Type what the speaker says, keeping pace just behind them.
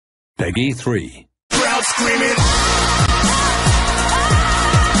Peggy 3. Crowd screaming.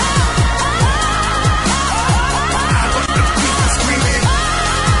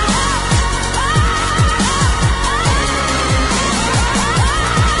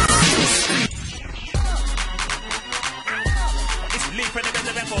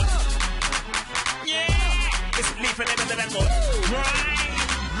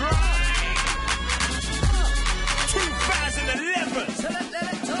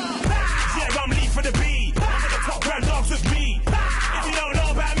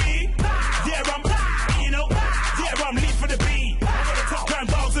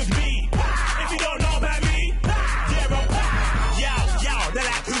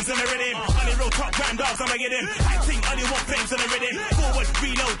 I think only one flames on the rhythm. Forward,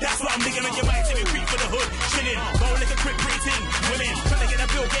 reload, that's what I'm digging on your mic. Till we reach for the hood, chilling. Go like a quick breathing. Women, trying to get a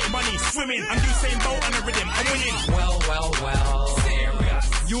bill, get money, swimming. I'm Usain Bolt on the rhythm, I'm winning. Well. Serious.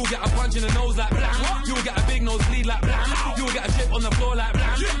 You'll get a punch in the nose like blam. You'll get a big nose bleed like blam. You'll get a chip on the floor like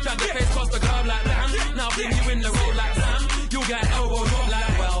blam. Try to face across the club like blam. Now bring you in the road like blam. You'll get an elbow drop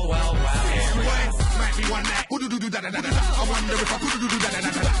like well. Might be one night. I wonder if I could.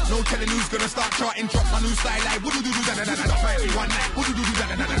 No telling who's gonna start charting. Drop my new style like. Might be one night.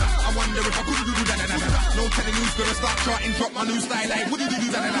 I wonder if I could. No telling who's gonna start charting. Drop my new style like.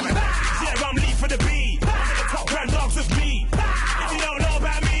 Yeah, I'm lead for the beat. Top grand dogs with me. If you don't know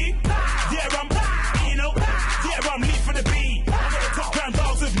about me, yeah, I'm lead for the beat. Top grand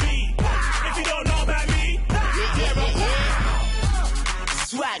dogs with me. If you don't know about me,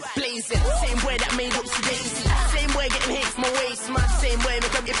 swag blazing, same way that made up to Daisy. Same way getting hit from my waist, man. Same way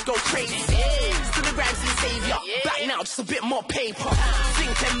make them hips go crazy. Still the grime scene savior. Back now, just a bit more paper.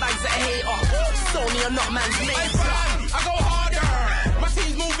 Think 10 bags at a hater. Sony or not man's mate. I go harder. My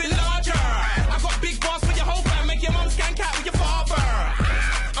team's moving larger. I got big bars for your whole fam. Make your mum skank out with your father.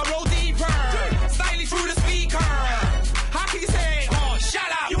 I roll deeper, styling through the speaker. How can you say, oh, shut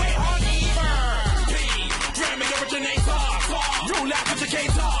up, you ain't hard either. P, Grammy originator. Roll out with your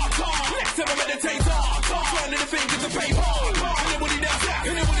cater. Next time I meditator. Turning the fingers to paper.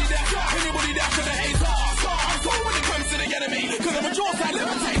 Anybody that's to the hater. I'm cool when it comes to the enemy. Cause I'm a jaw-side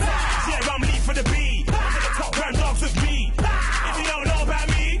levitator. Yeah, I'm lead for the beat. Top grand dogs with me. If you don't know about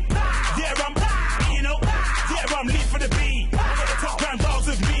me, yeah, I'm lead for the beat. Top grand dogs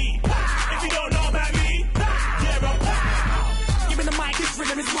with me. If you don't know about me, yeah, give me the mic, this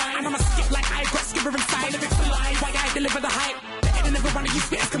rhythm is mine. I'm a skip like I got skipper inside. If it's the lie, why I deliver the hype? And every one of you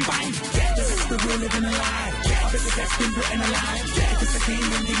spits combined. Yeah, this is the real living alive. Yeah, this is that's been written alive. Yeah, this is came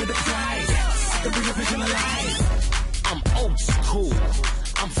and give me the prize. The real vision alive. I'm old school.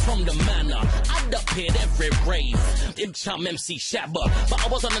 I'm from the manor. I'd appeared every rave. In chum MC Shabba. But I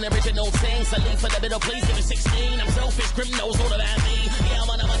wasn't an original thing. So leave for the middle, please give me 16. I'm selfish, grim knows all about me. Yeah, I'm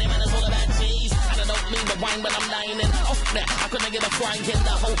on the money, man, it's all about cheese. And I don't mean the wine, but I'm lining. Off there, I couldn't give a crying. The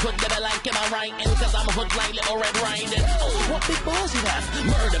whole hood never like am I writing? Cause I'm a hood like little red riding. Oh, what big balls you have?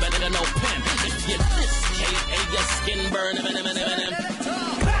 Murder better than no pen. If you this K.A. your skin burn. yeah,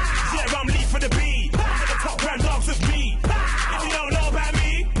 I'm lead for the beat. Top grand dogs with me. If you don't know about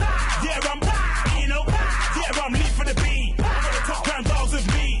me, yeah, I'm lead for the beat. Top grand dogs with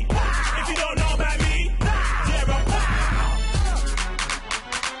me. If you don't know about me, yeah,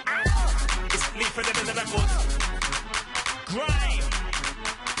 it's lead for the records. Grind.